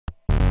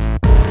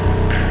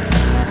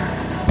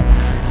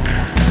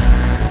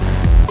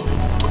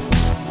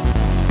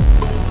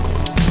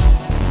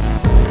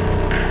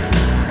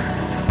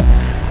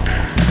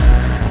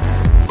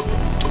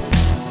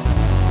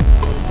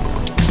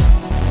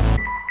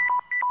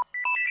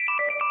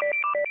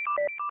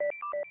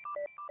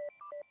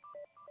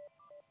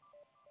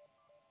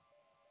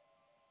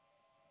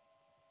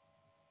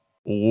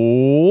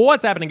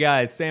What's happening,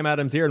 guys? Sam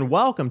Adams here, and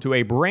welcome to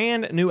a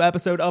brand new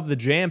episode of the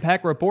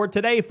Jampack Report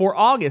today for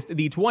August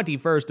the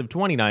 21st of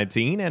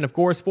 2019. And of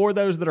course, for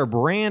those that are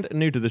brand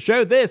new to the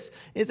show, this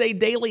is a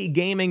daily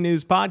gaming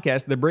news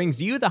podcast that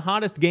brings you the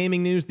hottest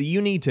gaming news that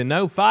you need to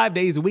know 5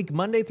 days a week,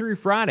 Monday through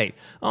Friday,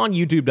 on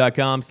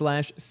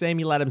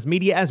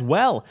youtube.com/SamuelAdamsMedia, as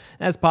well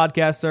as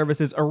podcast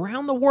services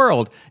around the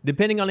world,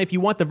 depending on if you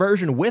want the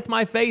version with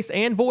my face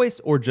and voice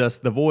or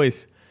just the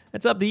voice.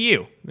 It's up to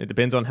you. It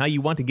depends on how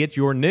you want to get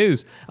your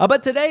news.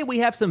 But today we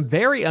have some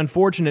very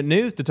unfortunate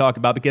news to talk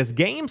about because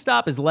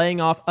GameStop is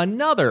laying off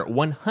another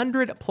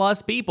 100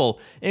 plus people,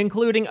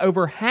 including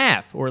over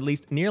half, or at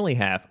least nearly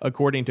half,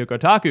 according to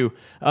Kotaku,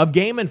 of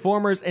Game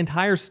Informer's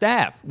entire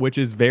staff, which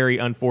is very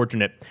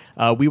unfortunate.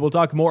 We will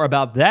talk more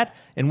about that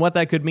and what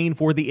that could mean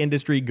for the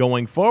industry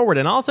going forward,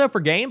 and also for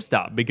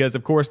GameStop, because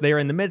of course they are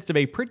in the midst of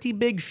a pretty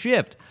big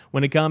shift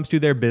when it comes to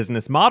their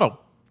business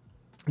model.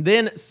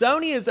 Then,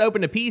 Sony is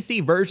open to PC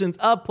versions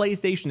of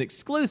PlayStation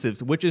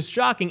exclusives, which is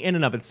shocking in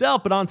and of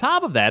itself, but on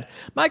top of that,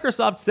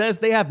 Microsoft says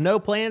they have no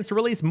plans to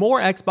release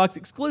more Xbox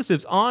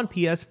exclusives on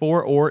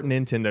PS4 or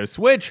Nintendo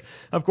Switch.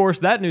 Of course,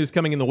 that news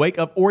coming in the wake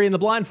of Ori and the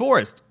Blind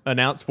Forest,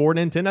 announced for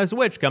Nintendo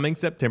Switch coming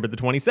September the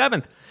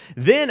 27th.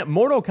 Then,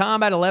 Mortal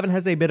Kombat 11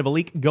 has a bit of a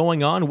leak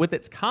going on with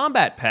its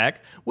Combat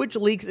Pack, which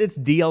leaks its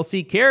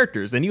DLC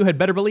characters, and you had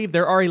better believe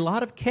there are a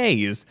lot of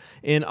Ks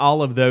in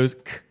all of those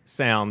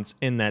sounds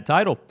in that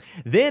title.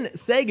 Then,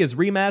 Sega's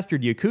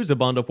remastered Yakuza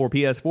bundle for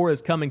PS4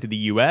 is coming to the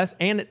US,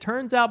 and it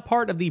turns out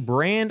part of the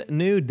brand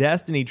new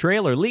Destiny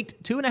trailer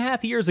leaked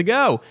 2.5 years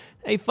ago.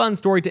 A fun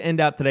story to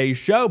end out today's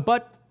show,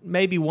 but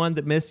maybe one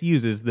that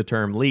misuses the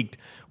term leaked.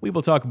 We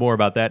will talk more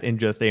about that in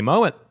just a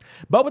moment.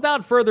 But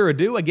without further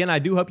ado, again, I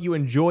do hope you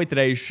enjoyed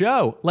today's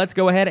show. Let's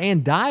go ahead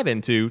and dive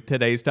into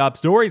today's top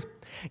stories.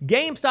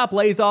 GameStop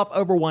lays off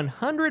over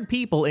 100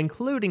 people,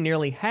 including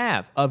nearly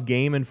half of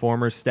Game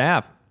Informer's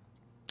staff.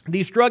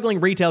 The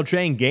struggling retail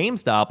chain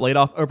GameStop laid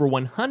off over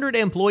 100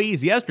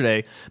 employees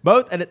yesterday,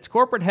 both at its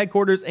corporate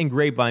headquarters in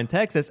Grapevine,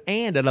 Texas,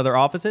 and at other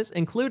offices,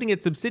 including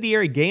its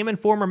subsidiary Game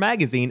Informer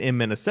magazine in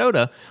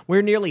Minnesota,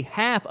 where nearly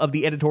half of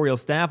the editorial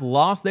staff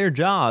lost their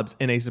jobs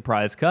in a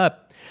surprise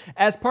cut.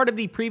 As part of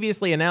the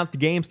previously announced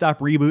GameStop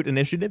Reboot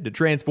initiative to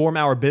transform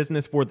our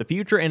business for the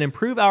future and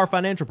improve our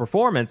financial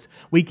performance,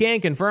 we can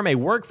confirm a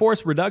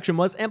workforce reduction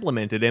was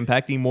implemented,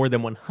 impacting more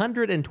than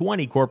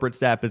 120 corporate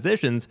staff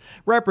positions,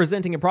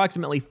 representing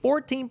approximately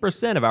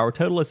 14% of our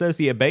total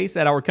associate base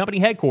at our company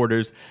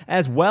headquarters,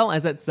 as well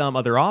as at some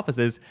other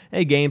offices,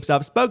 a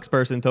GameStop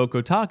spokesperson told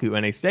Kotaku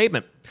in a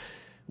statement.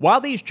 While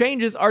these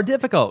changes are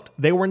difficult,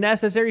 they were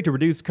necessary to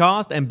reduce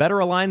cost and better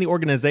align the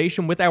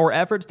organization with our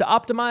efforts to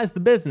optimize the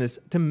business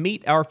to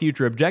meet our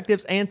future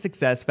objectives and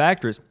success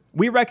factors.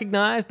 We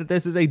recognize that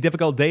this is a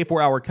difficult day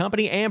for our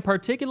company and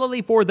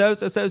particularly for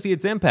those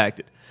associates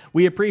impacted.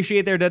 We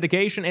appreciate their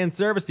dedication and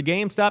service to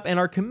GameStop and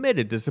are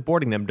committed to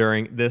supporting them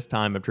during this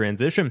time of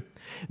transition.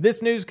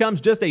 This news comes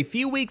just a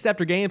few weeks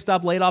after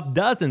GameStop laid off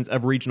dozens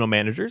of regional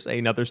managers,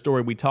 another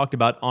story we talked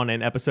about on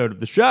an episode of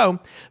the show,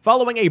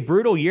 following a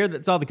brutal year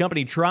that saw the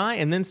company try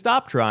and then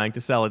stop trying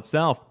to sell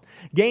itself.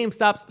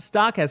 GameStop's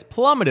stock has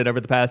plummeted over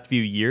the past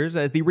few years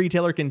as the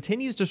retailer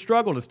continues to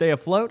struggle to stay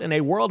afloat in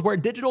a world where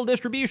digital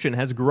distribution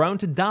has grown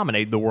to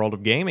dominate the world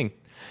of gaming.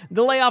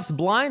 The layoffs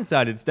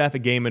blindsided staff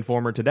at Game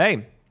Informer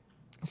today.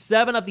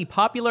 7 of the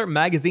popular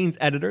magazine's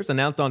editors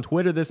announced on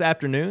Twitter this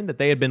afternoon that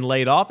they had been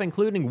laid off,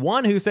 including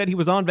one who said he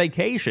was on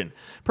vacation.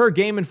 Per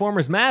Game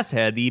Informer's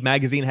masthead, the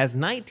magazine has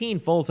 19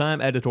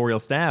 full-time editorial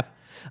staff.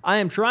 I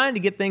am trying to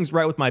get things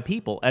right with my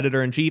people,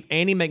 editor-in-chief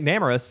Andy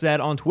McNamara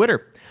said on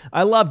Twitter.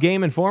 I love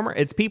Game Informer,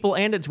 its people,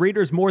 and its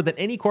readers more than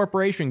any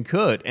corporation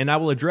could, and I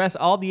will address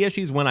all the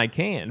issues when I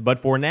can, but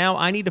for now,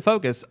 I need to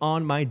focus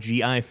on my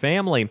GI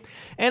family.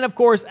 And of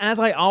course, as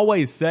I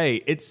always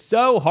say, it's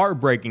so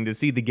heartbreaking to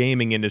see the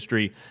gaming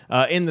industry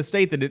in the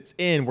state that it's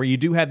in, where you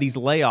do have these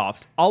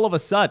layoffs all of a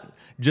sudden.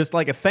 Just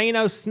like a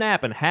Thanos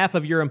snap and half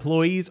of your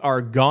employees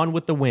are gone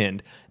with the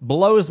wind.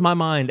 Blows my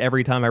mind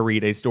every time I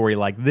read a story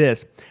like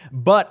this.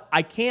 But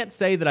I can't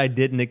say that I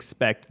didn't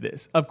expect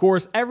this. Of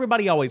course,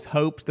 everybody always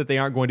hopes that they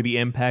aren't going to be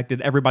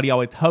impacted. Everybody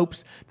always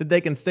hopes that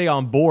they can stay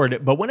on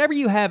board. But whenever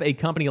you have a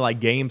company like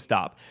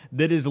GameStop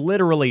that is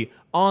literally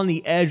on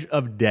the edge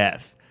of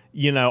death,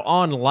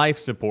 on life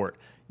support,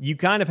 you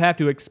kind of have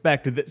to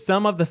expect that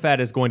some of the fat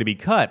is going to be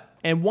cut.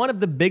 And one of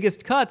the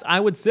biggest cuts,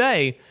 I would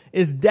say,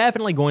 is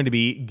definitely going to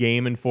be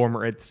Game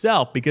Informer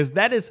itself, because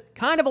that is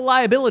kind of a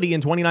liability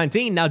in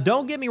 2019. Now,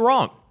 don't get me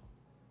wrong.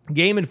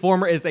 Game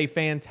Informer is a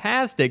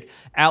fantastic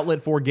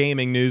outlet for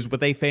gaming news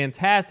with a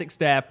fantastic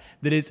staff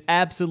that is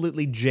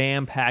absolutely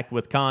jam-packed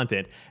with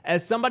content.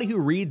 As somebody who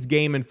reads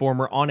Game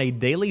Informer on a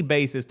daily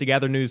basis to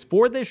gather news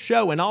for this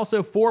show and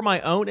also for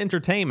my own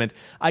entertainment,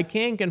 I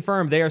can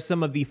confirm they are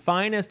some of the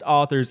finest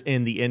authors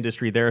in the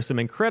industry. There are some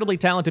incredibly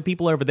talented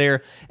people over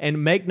there,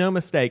 and make no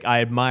mistake,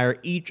 I admire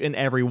each and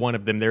every one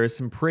of them. There is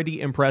some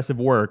pretty impressive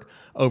work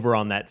over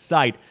on that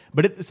site.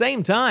 But at the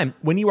same time,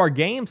 when you are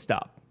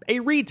GameStop, a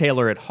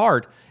retailer at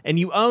heart, and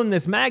you own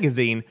this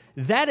magazine,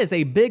 that is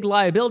a big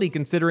liability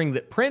considering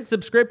that print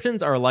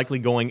subscriptions are likely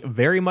going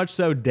very much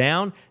so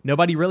down.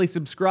 Nobody really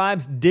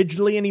subscribes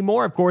digitally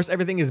anymore. Of course,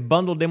 everything is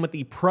bundled in with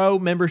the Pro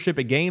membership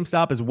at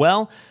GameStop as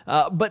well.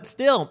 But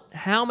still,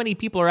 how many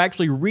people are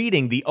actually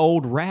reading the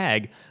old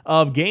rag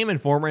of Game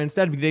Informer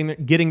instead of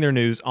getting their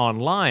news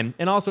online?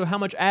 And also, how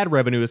much ad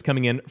revenue is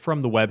coming in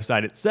from the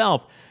website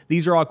itself?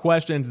 These are all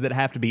questions that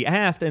have to be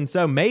asked, and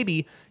so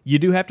maybe you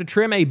do have to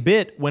trim a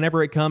bit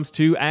whenever it comes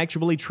to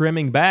actually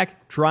trimming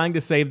back, trying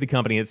to save the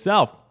company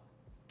itself.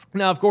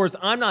 Now, of course,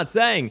 I'm not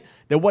saying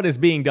that what is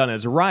being done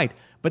is right,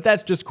 but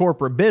that's just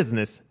corporate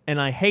business, and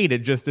I hate it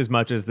just as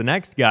much as the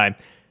next guy.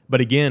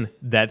 But again,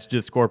 that's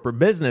just corporate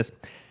business.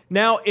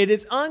 Now, it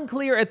is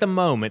unclear at the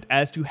moment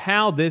as to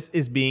how this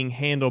is being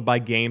handled by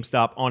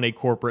GameStop on a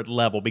corporate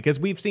level, because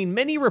we've seen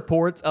many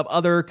reports of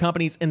other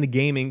companies in the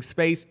gaming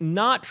space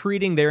not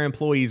treating their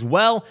employees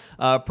well,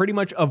 pretty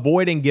much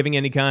avoiding giving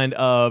any kind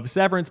of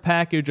severance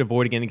package,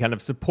 avoiding any kind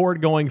of support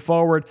going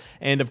forward,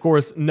 and of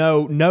course,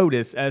 no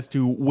notice as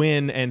to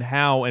when and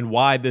how and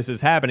why this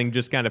is happening,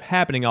 just kind of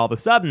happening all of a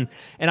sudden.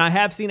 And I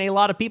have seen a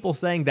lot of people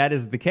saying that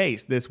is the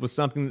case. This was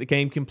something that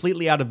came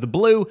completely out of the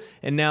blue,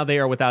 and now they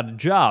are without a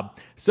job.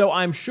 So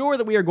I'm sure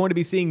that we are going to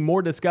be seeing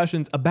more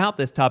discussions about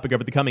this topic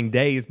over the coming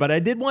days, but I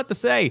did want to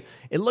say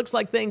it looks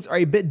like things are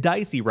a bit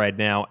dicey right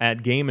now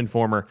at Game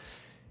Informer.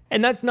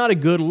 And that's not a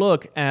good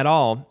look at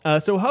all.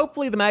 So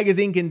hopefully the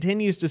magazine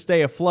continues to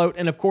stay afloat.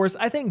 And of course,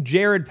 I think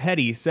Jared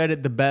Petty said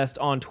it the best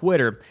on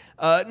Twitter.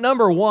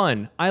 Number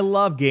one, I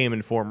love Game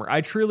Informer.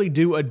 I truly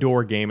do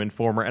adore Game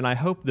Informer, and I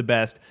hope the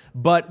best.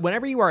 But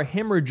whenever you are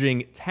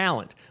hemorrhaging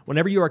talent,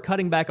 whenever you are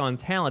cutting back on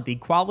talent, the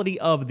quality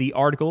of the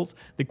articles,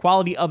 the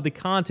quality of the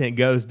content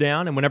goes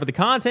down. And whenever the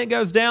content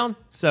goes down,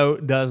 so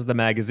does the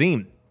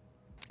magazine.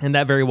 And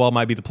that very well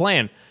might be the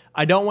plan.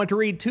 I don't want to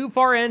read too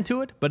far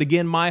into it, but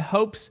again, my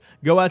hopes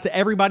go out to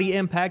everybody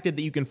impacted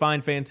that you can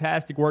find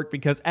fantastic work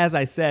because, as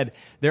I said,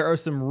 there are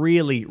some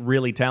really,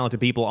 really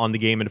talented people on the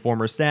Game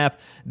Informer staff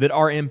that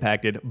are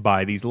impacted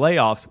by these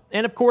layoffs.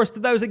 And of course, to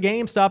those at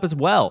GameStop as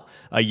well.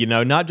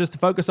 Not just to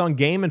focus on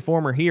Game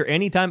Informer here.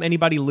 Anytime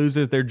anybody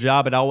loses their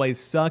job, it always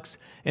sucks.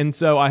 And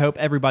so I hope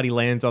everybody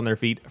lands on their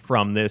feet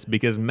from this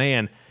because,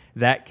 man,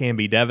 that can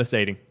be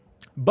devastating.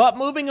 But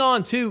moving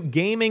on to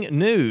gaming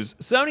news,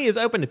 Sony is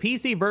open to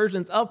PC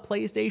versions of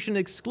PlayStation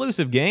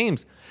exclusive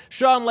games.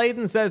 Sean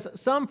Layden says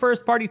some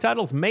first-party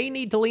titles may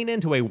need to lean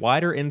into a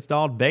wider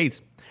installed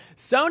base.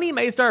 Sony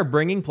may start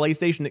bringing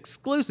PlayStation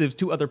exclusives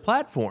to other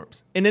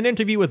platforms. In an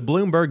interview with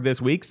Bloomberg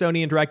this week,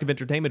 Sony Interactive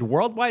Entertainment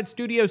Worldwide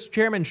Studios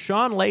chairman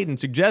Sean Layden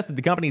suggested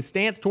the company's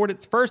stance toward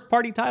its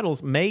first-party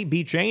titles may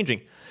be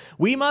changing.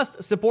 "We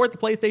must support the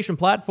PlayStation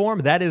platform.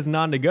 That is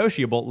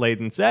non-negotiable,"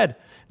 Layden said.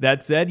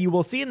 That said, you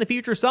will see in the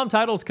future some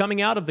titles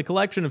coming out of the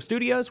collection of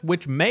studios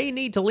which may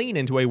need to lean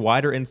into a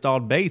wider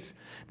installed base.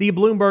 The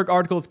Bloomberg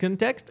article's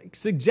context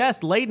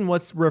suggests Layden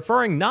was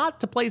referring not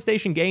to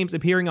PlayStation games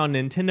appearing on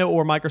Nintendo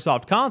or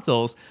Microsoft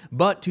consoles,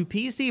 but to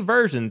PC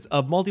versions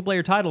of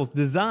multiplayer titles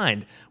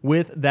designed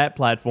with that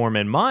platform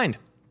in mind.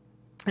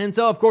 And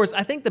so, of course,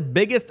 I think the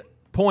biggest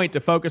point to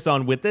focus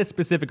on with this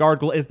specific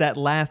article is that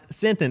last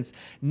sentence.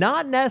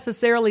 Not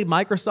necessarily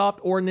Microsoft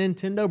or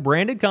Nintendo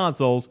branded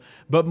consoles,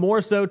 but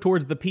more so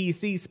towards the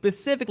PC,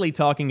 specifically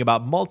talking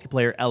about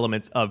multiplayer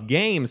elements of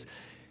games.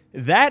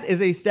 That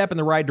is a step in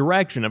the right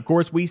direction. Of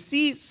course, we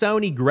see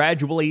Sony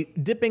gradually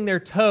dipping their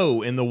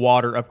toe in the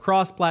water of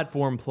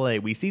cross-platform play.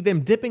 We see them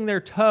dipping their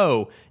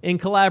toe in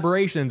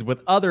collaborations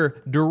with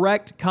other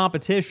direct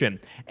competition.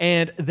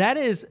 And that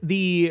is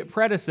the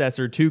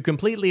predecessor to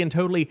completely and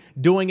totally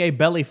doing a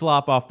belly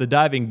flop off the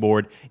diving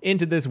board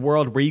into this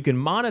world where you can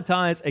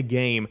monetize a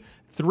game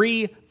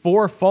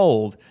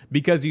 3-4-fold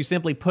because you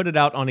simply put it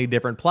out on a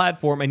different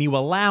platform and you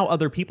allow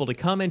other people to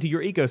come into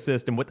your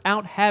ecosystem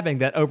without having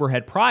that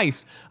overhead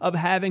price of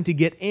having to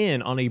get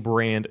in on a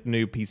brand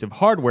new piece of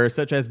hardware,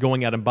 such as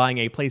going out and buying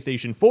a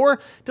PlayStation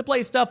 4 to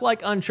play stuff like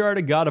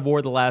Uncharted, God of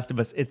War, The Last of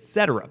Us,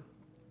 etc.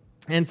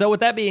 And so with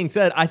that being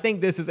said, I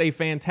think this is a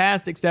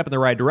fantastic step in the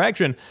right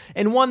direction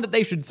and one that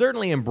they should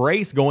certainly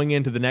embrace going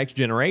into the next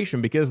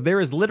generation because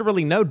there is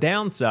literally no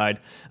downside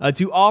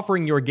to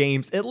offering your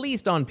games, at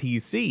least on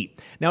PC.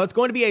 Now, it's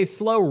going to be a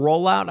slow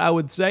rollout, I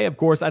would say. Of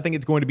course, I think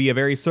it's going to be a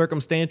very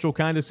circumstantial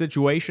kind of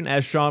situation,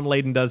 as Sean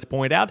Layden does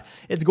point out.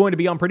 It's going to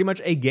be on pretty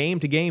much a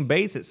game-to-game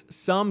basis.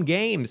 Some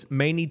games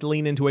may need to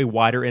lean into a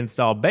wider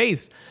install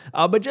base,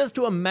 but just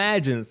to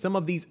imagine some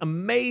of these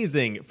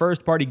amazing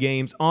first-party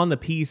games on the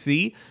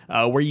PC,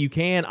 where you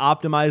can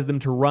optimize them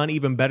to run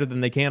even better than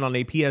they can on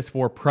a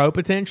PS4 Pro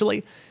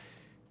potentially.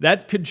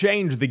 That could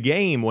change the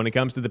game when it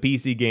comes to the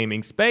PC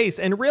gaming space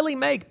and really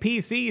make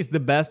PCs the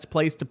best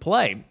place to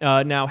play.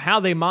 Now, how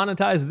they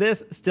monetize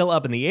this, still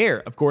up in the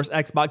air. Of course,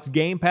 Xbox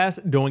Game Pass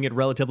doing it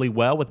relatively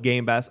well with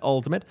Game Pass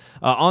Ultimate.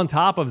 On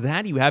top of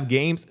that, you have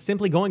games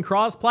simply going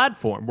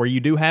cross-platform, where you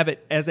do have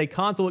it as a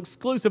console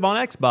exclusive on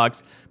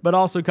Xbox, but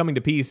also coming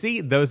to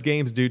PC. Those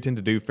games do tend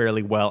to do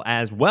fairly well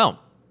as well.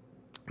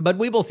 But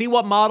we will see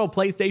what model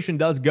PlayStation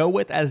does go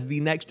with as the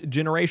next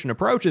generation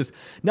approaches.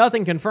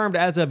 Nothing confirmed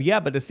as of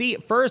yet, but to see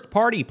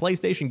first-party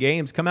PlayStation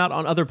games come out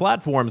on other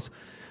platforms,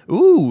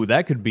 ooh,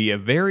 that could be a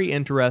very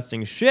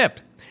interesting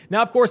shift.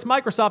 Now, of course,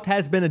 Microsoft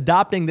has been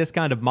adopting this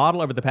kind of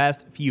model over the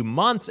past few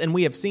months, and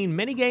we have seen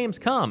many games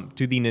come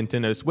to the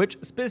Nintendo Switch,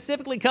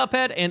 specifically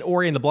Cuphead and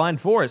Ori and the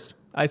Blind Forest.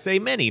 I say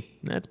many,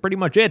 that's pretty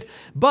much it.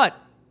 But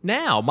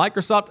now,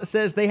 Microsoft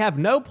says they have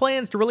no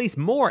plans to release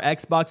more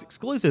Xbox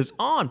exclusives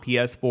on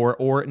PS4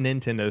 or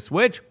Nintendo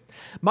Switch.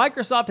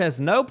 Microsoft has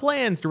no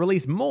plans to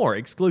release more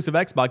exclusive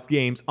Xbox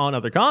games on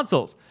other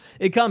consoles.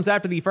 It comes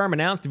after the firm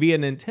announced via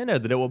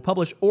Nintendo that it will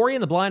publish Ori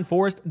and the Blind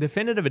Forest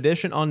Definitive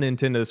Edition on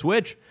Nintendo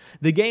Switch.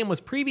 The game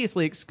was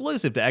previously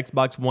exclusive to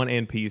Xbox One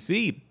and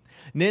PC.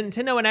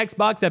 Nintendo and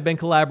Xbox have been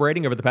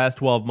collaborating over the past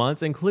 12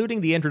 months,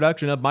 including the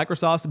introduction of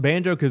Microsoft's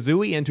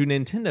Banjo-Kazooie into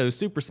Nintendo's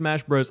Super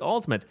Smash Bros.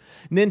 Ultimate.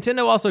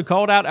 Nintendo also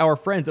called out our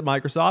friends at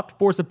Microsoft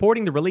for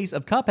supporting the release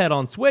of Cuphead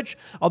on Switch,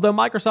 although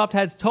Microsoft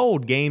has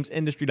told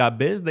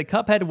GamesIndustry.biz that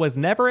Cuphead was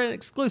never an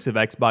exclusive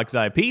Xbox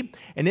IP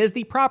and is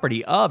the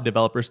property of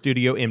developer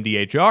studio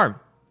MDHR.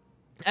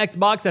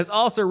 Xbox has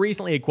also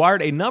recently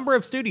acquired a number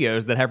of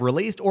studios that have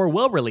released or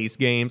will release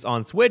games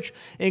on Switch,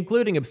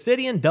 including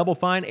Obsidian, Double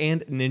Fine,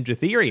 and Ninja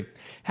Theory.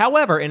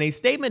 However, in a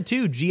statement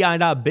to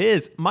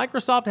GI.biz,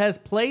 Microsoft has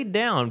played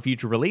down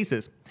future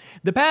releases.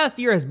 The past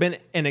year has been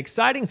an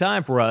exciting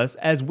time for us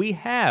as we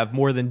have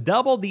more than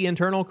doubled the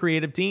internal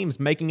creative teams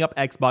making up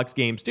Xbox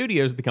Game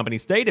Studios, the company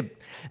stated.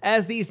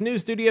 As these new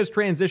studios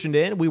transitioned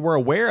in, we were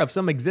aware of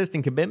some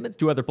existing commitments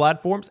to other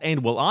platforms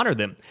and will honor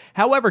them.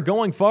 However,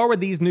 going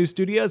forward, these new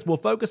studios will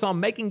focus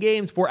on making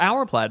games for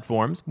our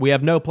platforms. We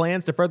have no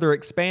plans to further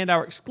expand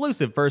our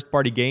exclusive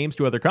first-party games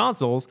to other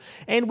consoles,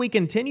 and we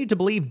continue to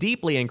believe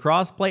deeply in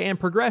cross-play and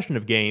progression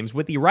of games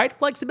with the right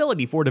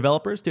flexibility for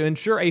developers to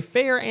ensure a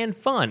fair and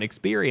fun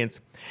experience.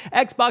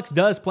 Xbox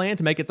does plan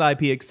to make its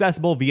IP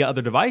accessible via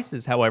other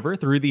devices, however,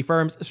 through the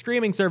firm's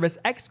streaming service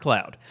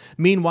xCloud.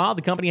 Meanwhile,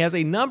 the company has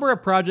a number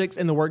of projects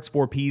in the works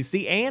for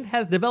PC and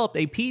has developed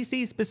a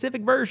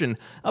PC-specific version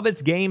of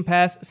its Game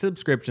Pass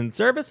subscription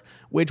service,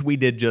 which we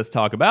did just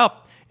talk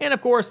about. And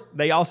of course,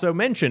 they also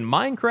mention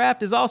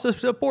Minecraft is also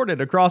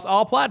supported across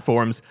all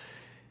platforms,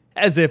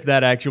 as if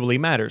that actually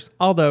matters,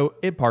 although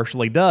it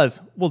partially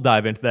does. We'll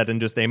dive into that in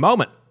just a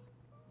moment.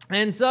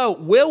 And so,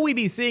 will we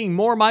be seeing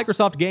more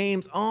Microsoft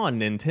games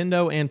on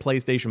Nintendo and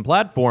PlayStation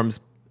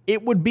platforms?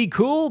 It would be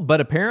cool, but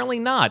apparently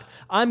not.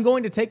 I'm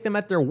going to take them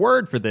at their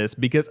word for this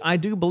because I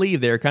do believe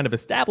they're kind of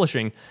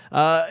establishing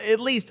at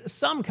least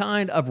some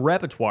kind of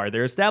repertoire.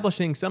 They're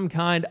establishing some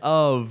kind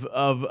of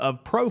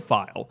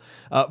profile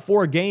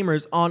for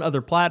gamers on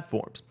other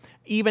platforms.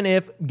 Even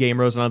if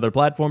gamers on other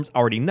platforms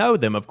already know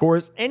them, of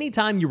course,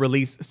 anytime you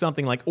release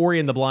something like Ori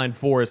and the Blind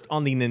Forest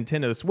on the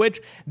Nintendo Switch,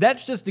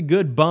 that's just a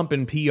good bump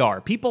in PR.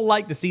 People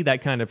like to see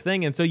that kind of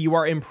thing, and so you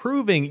are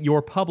improving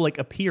your public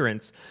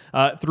appearance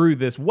through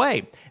this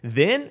way.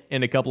 Then,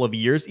 in a couple of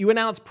years, you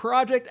announce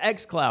Project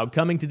xCloud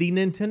coming to the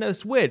Nintendo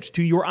Switch,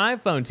 to your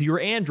iPhone, to your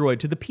Android,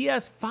 to the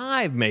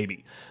PS5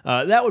 maybe.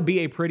 That would be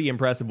a pretty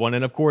impressive one,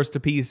 and of course to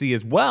PC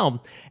as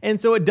well.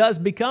 And so it does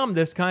become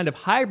this kind of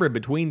hybrid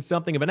between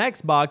something of an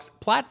Xbox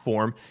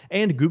platform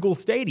and Google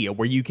Stadia,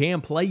 where you can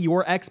play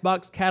your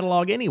Xbox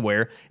catalog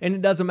anywhere, and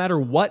it doesn't matter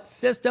what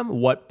system,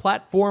 what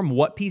platform,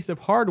 what piece of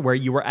hardware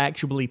you are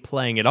actually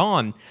playing it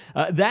on.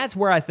 That's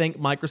where I think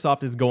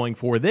Microsoft is going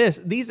for this.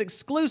 These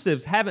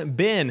exclusives haven't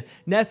been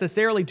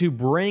necessarily to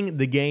bring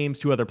the games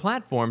to other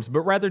platforms,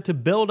 but rather to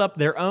build up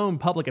their own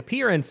public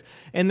appearance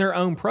and their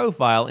own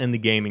profile in the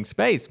gaming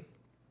space.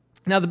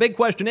 Now, the big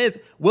question is,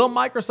 will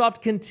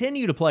Microsoft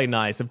continue to play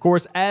nice? Of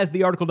course, as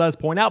the article does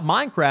point out,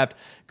 Minecraft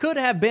could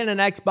have been an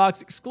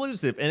Xbox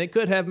exclusive, and it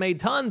could have made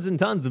tons and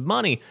tons of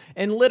money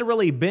and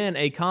literally been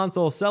a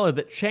console seller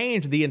that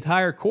changed the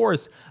entire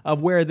course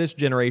of where this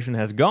generation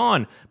has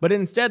gone. But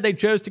instead, they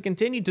chose to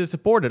continue to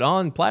support it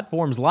on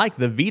platforms like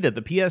the Vita,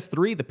 the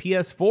PS3, the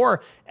PS4.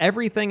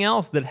 Everything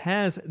else that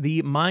has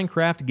the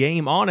Minecraft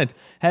game on it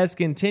has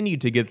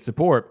continued to get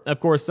support. Of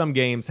course, some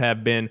games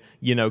have been,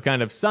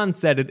 kind of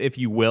sunsetted, if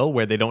you will,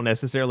 where they don't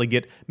necessarily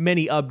get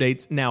many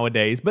updates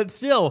nowadays, but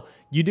still,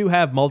 you do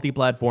have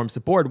multi-platform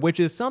support, which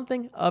is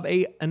something of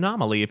an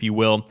anomaly, if you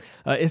will,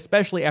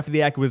 especially after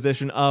the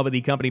acquisition of the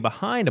company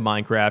behind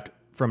Minecraft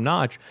from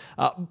Notch.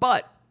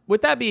 But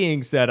with that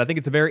being said, I think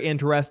it's a very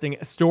interesting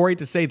story,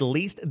 to say the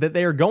least, that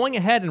they are going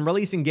ahead and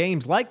releasing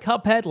games like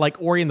Cuphead,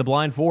 like Ori and the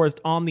Blind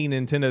Forest on the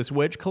Nintendo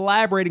Switch,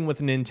 collaborating with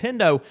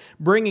Nintendo,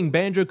 bringing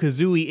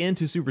Banjo-Kazooie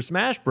into Super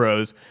Smash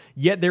Bros.,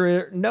 yet there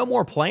are no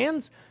more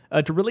plans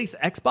to release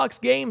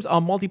Xbox games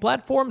on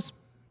multi-platforms?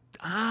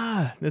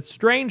 That's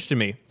strange to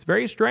me. It's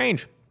very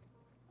strange.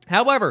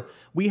 However,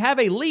 we have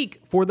a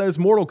leak for those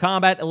Mortal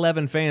Kombat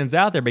 11 fans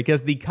out there,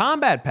 because the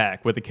Combat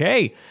Pack with a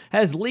K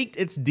has leaked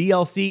its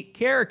DLC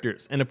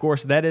characters. And of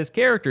course, that is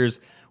characters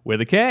with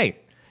a K.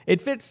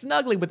 It fits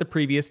snugly with the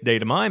previous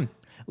data mine.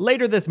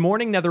 Later this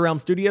morning, NetherRealm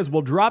Studios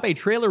will drop a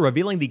trailer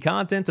revealing the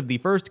contents of the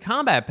first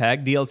Combat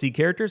Pack DLC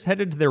characters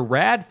headed to their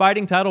rad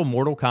fighting title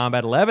Mortal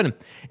Kombat 11.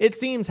 It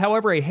seems,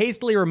 however, a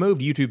hastily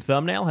removed YouTube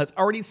thumbnail has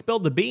already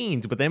spilled the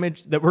beans with an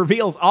image that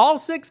reveals all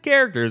 6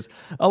 characters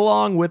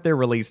along with their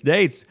release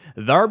dates.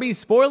 There'll be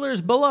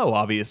spoilers below,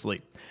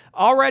 obviously.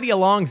 Already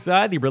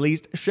alongside the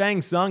released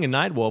Shang Tsung and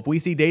Nightwolf, we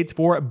see dates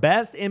for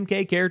Best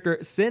MK Character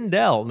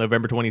Sindel,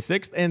 November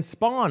 26th, and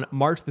Spawn,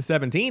 March the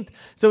 17th,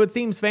 so it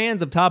seems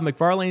fans of Todd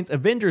McFarlane's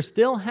Avengers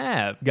still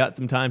have got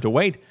some time to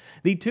wait.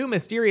 The 2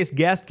 mysterious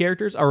guest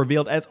characters are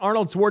revealed as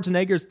Arnold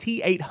Schwarzenegger's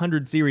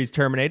T-800 series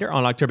Terminator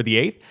on October the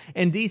 8th,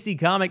 and DC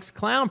Comics'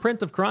 Clown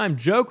Prince of Crime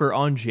Joker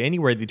on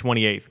January the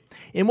 28th.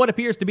 In what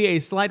appears to be a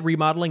slight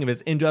remodeling of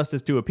his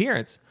Injustice 2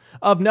 appearance.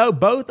 Of note,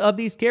 both of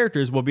these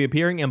characters will be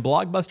appearing in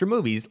blockbuster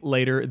movies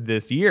later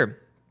this year.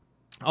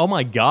 Oh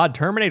my god,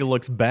 Terminator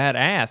looks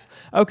badass.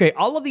 Okay,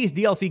 all of these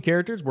DLC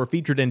characters were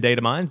featured in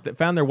data mines that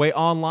found their way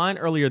online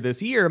earlier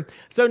this year,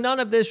 so none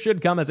of this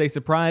should come as a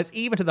surprise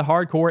even to the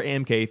hardcore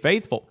MK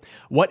faithful.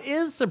 What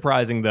is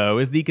surprising though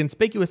is the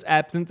conspicuous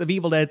absence of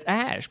Evil Dead's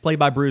Ash, played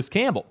by Bruce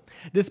Campbell.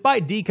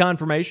 Despite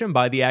deconfirmation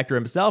by the actor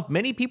himself,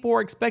 many people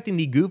were expecting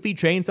the goofy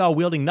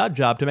chainsaw-wielding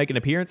nutjob to make an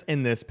appearance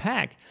in this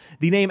pack.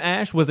 The name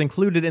Ash was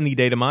included in the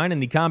data mine,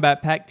 and the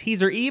Combat Pack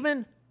teaser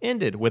even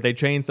ended with a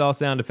chainsaw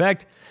sound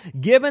effect.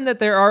 Given that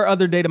there are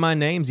other datamine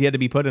names yet to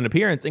be put in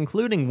appearance,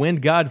 including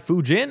Wind God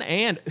Fujin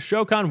and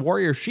Shokan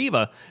Warrior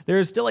Shiva, there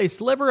is still a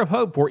sliver of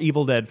hope for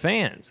Evil Dead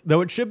fans,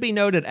 though it should be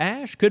noted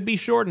Ash could be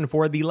shortened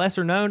for the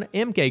lesser-known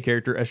MK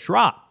character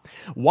Ashra.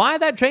 Why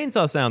that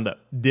chainsaw sound though?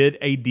 Did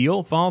a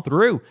deal fall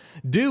through?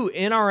 Do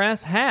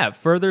NRS have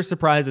further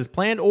surprises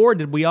planned, or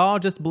did we all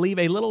just believe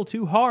a little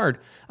too hard?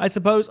 I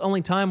suppose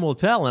only time will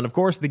tell, and of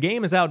course the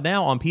game is out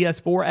now on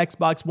PS4,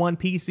 Xbox One,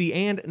 PC,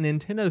 and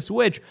Nintendo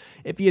Switch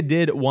if you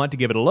did want to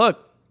give it a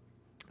look.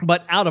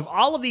 But out of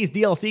all of these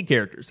DLC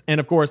characters, and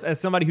of course as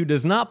somebody who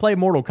does not play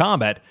Mortal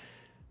Kombat,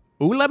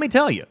 let me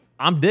tell you,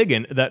 I'm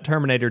digging that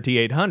Terminator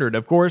T-800.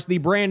 Of course, the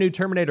brand new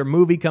Terminator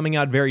movie coming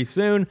out very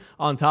soon.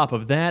 On top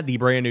of that, the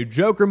brand new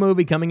Joker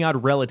movie coming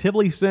out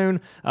relatively soon.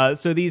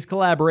 So these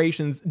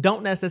collaborations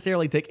don't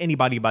necessarily take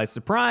anybody by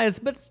surprise,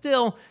 but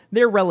still,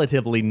 they're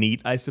relatively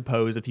neat, I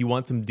suppose, if you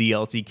want some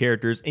DLC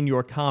characters in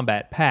your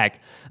combat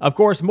pack. Of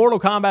course, Mortal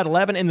Kombat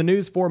 11 in the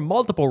news for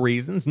multiple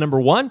reasons.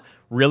 Number 1,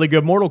 really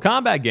good Mortal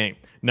Kombat game.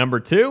 Number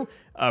 2,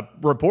 a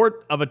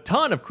report of a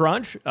ton of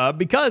crunch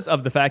because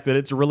of the fact that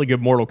it's a really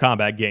good Mortal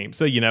Kombat game.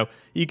 So,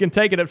 you can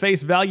take it at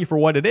face value for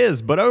what it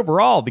is, but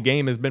overall, the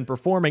game has been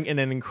performing in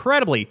an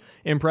incredibly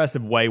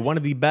impressive way. One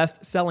of the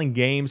best-selling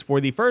games for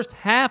the first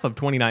half of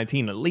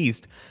 2019, at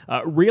least.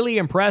 Really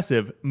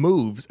impressive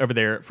moves over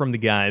there from the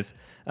guys,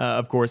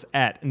 of course,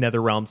 at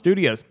NetherRealm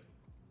Studios.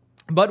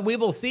 But we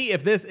will see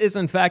if this is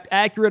in fact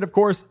accurate. Of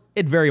course,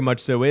 it very much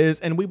so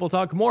is, and we will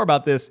talk more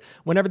about this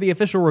whenever the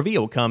official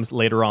reveal comes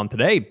later on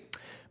today.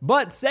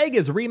 But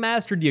Sega's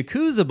remastered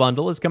Yakuza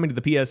bundle is coming to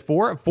the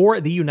PS4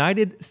 for the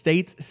United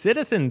States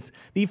citizens.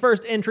 The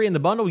first entry in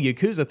the bundle,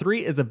 Yakuza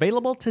 3, is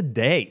available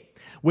today.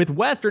 With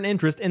Western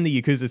interest in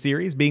the Yakuza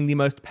series being the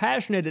most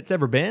passionate it's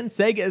ever been,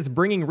 Sega is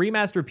bringing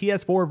remastered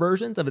PS4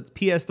 versions of its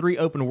PS3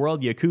 open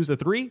world Yakuza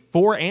 3,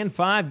 4, and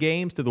 5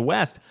 games to the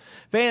West.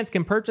 Fans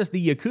can purchase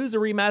the Yakuza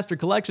Remastered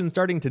Collection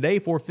starting today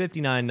for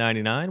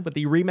 $59.99, with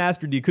the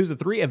remastered Yakuza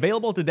 3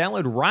 available to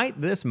download right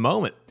this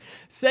moment.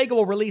 Sega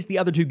will release the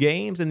other 2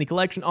 games in the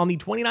collection on the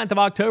 29th of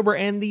October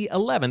and the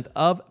 11th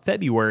of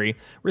February,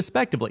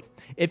 respectively.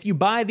 If you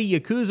buy the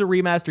Yakuza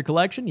Remastered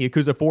Collection,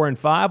 Yakuza 4 and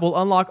 5 will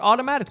unlock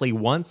automatically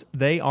once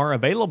they are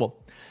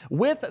available.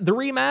 With the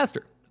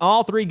remaster,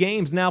 all 3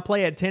 games now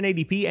play at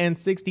 1080p and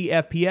 60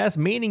 FPS,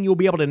 meaning you'll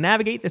be able to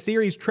navigate the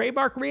series'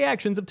 trademark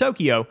reactions of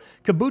Tokyo,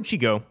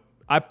 Kabukicho,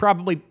 I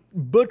probably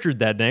butchered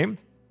that name,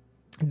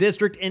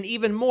 district in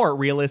even more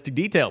realistic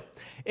detail.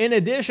 In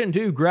addition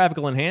to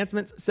graphical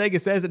enhancements, Sega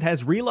says it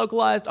has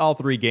relocalized all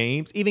 3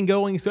 games, even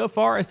going so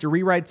far as to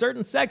rewrite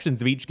certain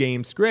sections of each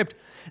game's script.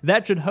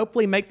 That should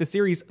hopefully make the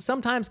series'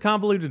 sometimes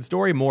convoluted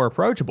story more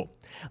approachable.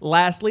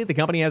 Lastly, the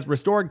company has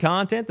restored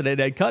content that it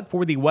had cut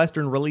for the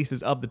Western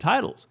releases of the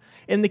titles.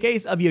 In the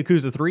case of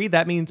Yakuza 3,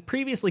 that means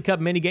previously cut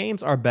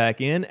minigames are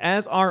back in,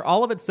 as are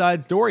all of its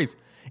side stories.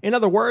 In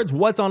other words,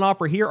 what's on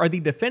offer here are the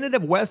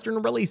definitive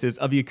Western releases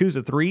of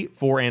Yakuza 3,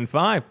 4, and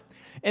 5.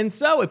 And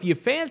so, if you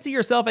fancy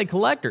yourself a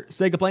collector,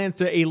 Sega plans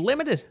to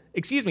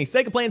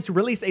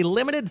release a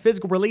limited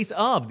physical release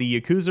of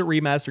the Yakuza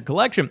Remastered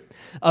Collection.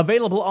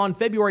 Available on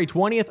February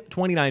 20th,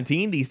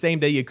 2019, the same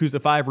day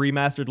Yakuza 5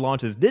 Remastered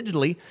launches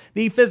digitally,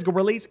 the physical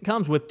release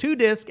comes with 2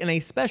 discs and a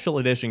special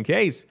edition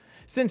case.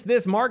 Since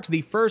this marks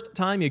the first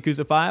time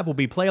Yakuza 5 will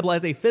be playable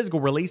as a physical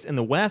release in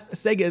the West,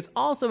 Sega is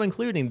also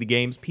including the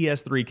game's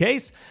PS3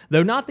 case,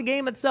 though not the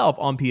game itself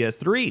on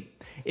PS3.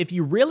 If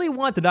you really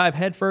want to dive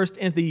headfirst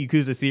into the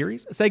Yakuza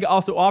series, Sega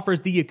also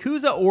offers the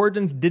Yakuza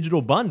Origins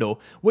Digital Bundle,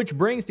 which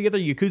brings together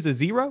Yakuza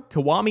 0,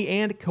 Kiwami,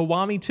 and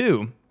Kiwami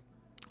 2.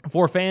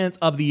 for fans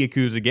of the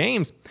Yakuza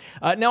games.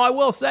 Now, I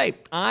will say,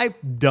 I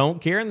don't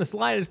care in the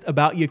slightest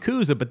about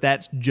Yakuza, but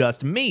that's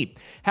just me.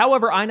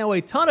 However, I know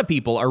a ton of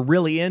people are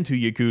really into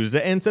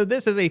Yakuza, and so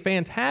this is a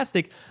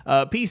fantastic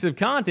piece of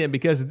content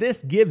because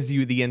this gives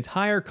you the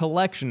entire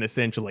collection,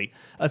 essentially,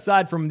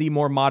 aside from the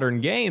more modern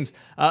games,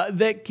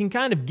 that can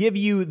kind of give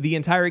you the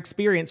entire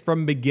experience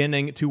from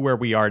beginning to where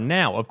we are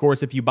now. Of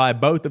course, if you buy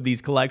both of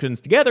these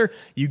collections together,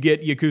 you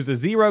get Yakuza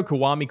 0,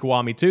 Kiwami,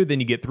 Kiwami 2, then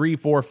you get 3,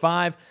 4,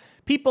 5.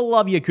 People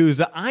love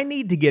Yakuza. I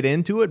need to get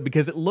into it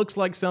because it looks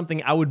like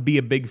something I would be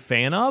a big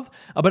fan of,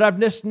 but I've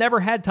just never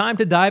had time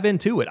to dive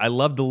into it. I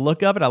love the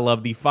look of it, I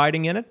love the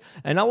fighting in it,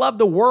 and I love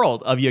the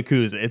world of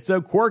Yakuza. It's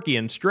so quirky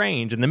and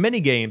strange, and the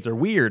minigames are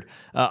weird.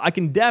 I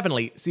can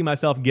definitely see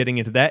myself getting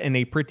into that in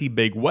a pretty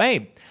big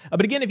way.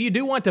 But again, if you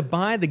do want to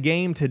buy the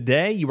game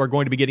today, you are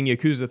going to be getting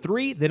Yakuza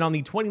 3, then on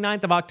the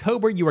 29th of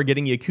October, you are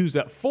getting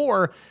Yakuza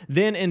 4,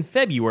 then in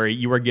February,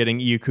 you are getting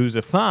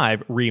Yakuza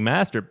 5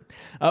 Remastered.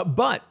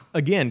 But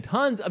again,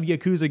 tons of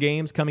Yakuza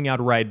games coming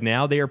out right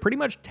now. They are pretty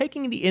much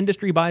taking the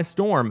industry by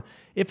storm.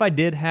 If I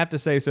did have to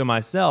say so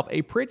myself,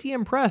 a pretty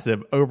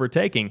impressive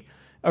overtaking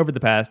over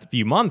the past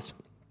few months.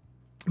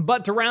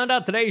 But to round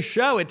out today's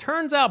show, it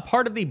turns out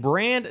part of the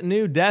brand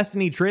new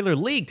Destiny trailer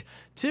leaked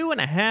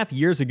 2.5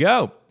 years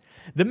ago.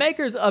 The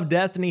makers of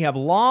Destiny have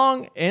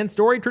long and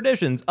storied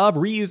traditions of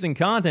reusing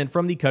content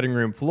from the cutting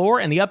room floor,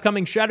 and the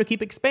upcoming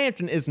Shadowkeep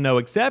expansion is no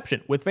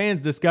exception, with fans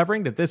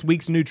discovering that this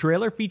week's new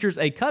trailer features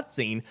a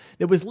cutscene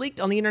that was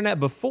leaked on the internet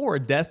before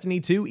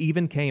Destiny 2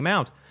 even came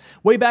out.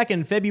 Way back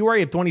in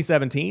February of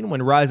 2017,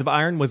 when Rise of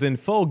Iron was in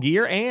full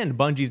gear and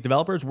Bungie's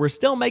developers were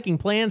still making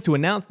plans to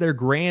announce their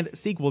grand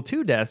sequel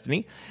to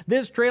Destiny,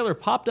 this trailer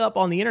popped up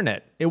on the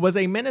internet. It was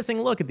a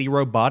menacing look at the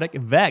robotic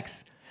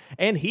Vex.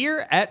 And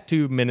here, at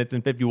 2 minutes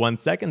and 51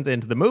 seconds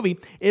into the movie,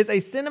 is a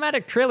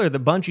cinematic trailer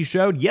that Bungie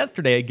showed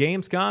yesterday at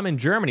Gamescom in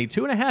Germany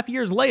 2.5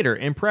 years later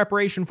in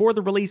preparation for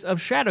the release of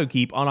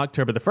Shadowkeep on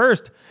October the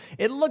 1st.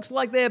 It looks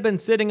like they have been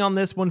sitting on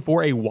this one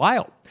for a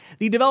while.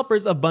 The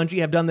developers of Bungie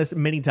have done this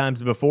many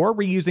times before,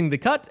 reusing the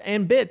cut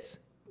and bits.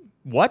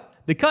 What?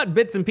 The cut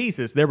bits and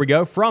pieces, there we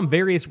go, from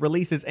various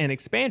releases and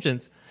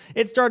expansions.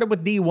 It started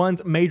with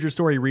D1's major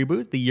story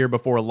reboot the year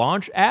before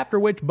launch, after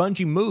which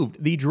Bungie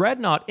moved the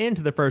Dreadnought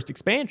into the first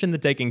expansion, The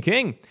Taken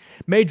King.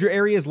 Major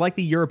areas like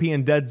the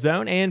European Dead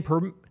Zone and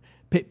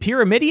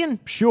Pyramidion?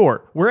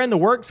 Sure, were in the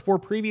works for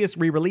previous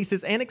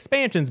re-releases and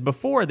expansions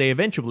before they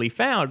eventually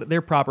found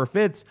their proper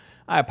fits.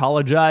 I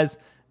apologize.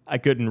 I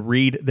couldn't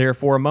read there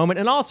for a moment.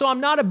 And also, I'm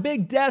not a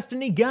big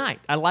Destiny guy.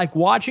 I like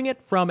watching it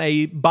from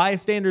a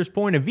bystander's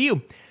point of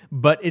view,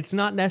 but it's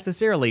not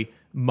necessarily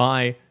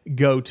my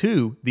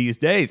go-to these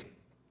days.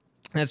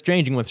 That's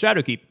changing with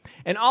Shadowkeep.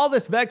 And all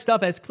this Vex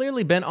stuff has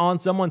clearly been on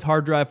someone's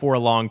hard drive for a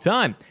long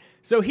time.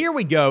 So here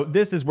we go.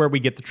 This is where we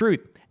get the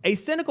truth. A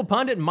cynical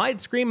pundit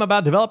might scream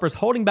about developers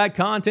holding back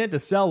content to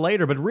sell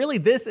later, but really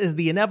this is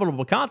the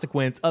inevitable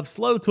consequence of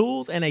slow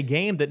tools and a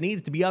game that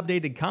needs to be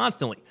updated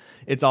constantly.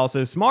 It's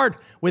also smart.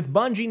 With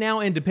Bungie now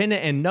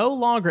independent and no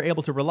longer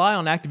able to rely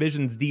on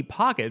Activision's deep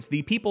pockets,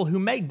 the people who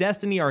make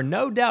Destiny are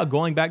no doubt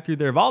going back through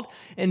their vault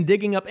and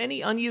digging up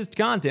any unused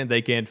content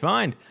they can't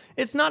find.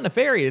 It's not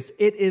nefarious,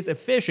 it is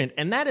efficient,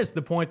 and that is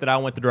the point that I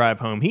want to drive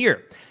home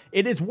here.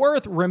 It is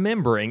worth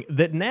remembering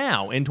that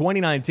now, in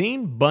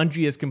 2019,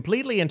 Bungie is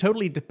completely and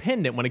totally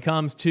dependent when it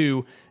comes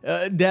to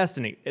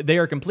Destiny. They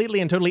are completely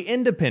and totally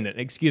independent,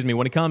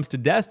 when it comes to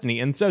Destiny,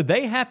 and so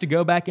they have to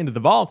go back into the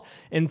vault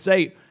and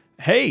say,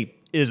 hey,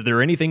 is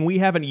there anything we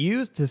haven't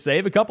used to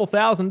save a couple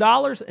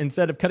 $1,000s?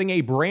 Instead of cutting a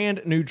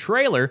brand new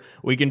trailer,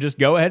 we can just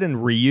go ahead and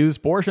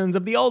reuse portions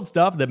of the old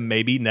stuff that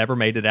maybe never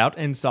made it out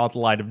and saw the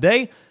light of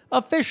day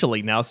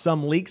officially. Now,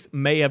 some leaks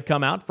may have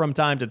come out from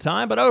time to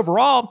time, but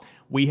overall,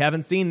 we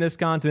haven't seen this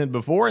content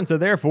before, and so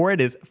therefore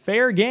it is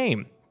fair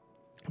game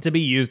to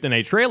be used in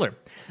a trailer.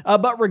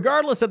 But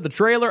regardless of the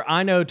trailer,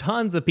 I know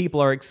tons of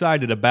people are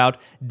excited about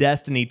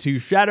Destiny 2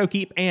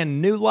 Shadowkeep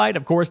and New Light.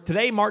 Of course,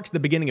 today marks the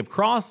beginning of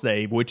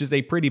cross-save, which is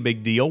a pretty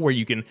big deal, where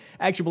you can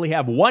actually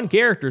have one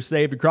character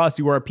saved across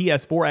your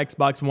PS4,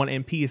 Xbox One,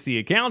 and PC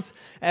accounts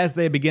as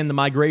they begin the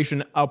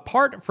migration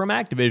apart from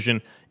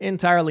Activision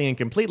entirely and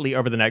completely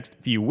over the next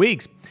few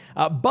weeks.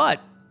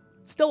 But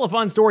still a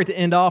fun story to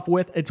end off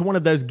with. It's one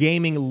of those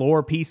gaming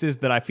lore pieces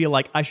that I feel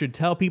like I should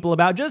tell people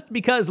about, just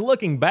because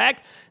looking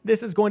back,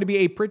 this is going to be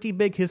a pretty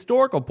big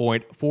historical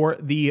point for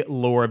the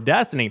lore of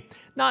Destiny.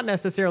 Not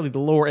necessarily the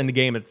lore in the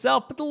game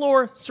itself, but the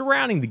lore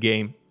surrounding the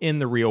game in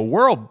the real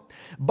world.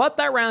 But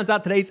that rounds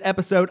out today's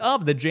episode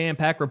of the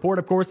Jampack Report.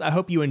 Of course, I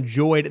hope you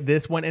enjoyed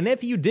this one, and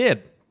if you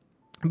did,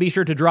 be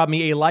sure to drop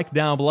me a like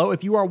down below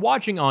if you are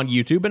watching on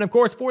YouTube. And of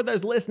course, for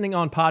those listening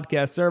on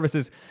podcast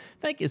services,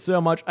 thank you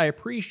so much. I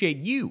appreciate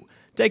you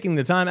taking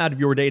the time out of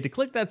your day to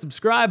click that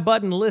subscribe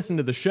button, listen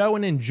to the show,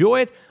 and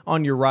enjoy it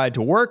on your ride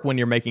to work, when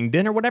you're making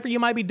dinner, whatever you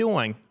might be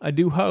doing. I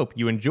do hope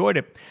you enjoyed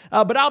it.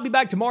 But I'll be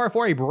back tomorrow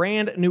for a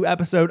brand new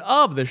episode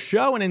of the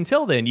show. And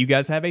until then, you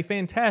guys have a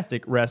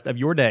fantastic rest of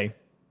your day.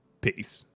 Peace.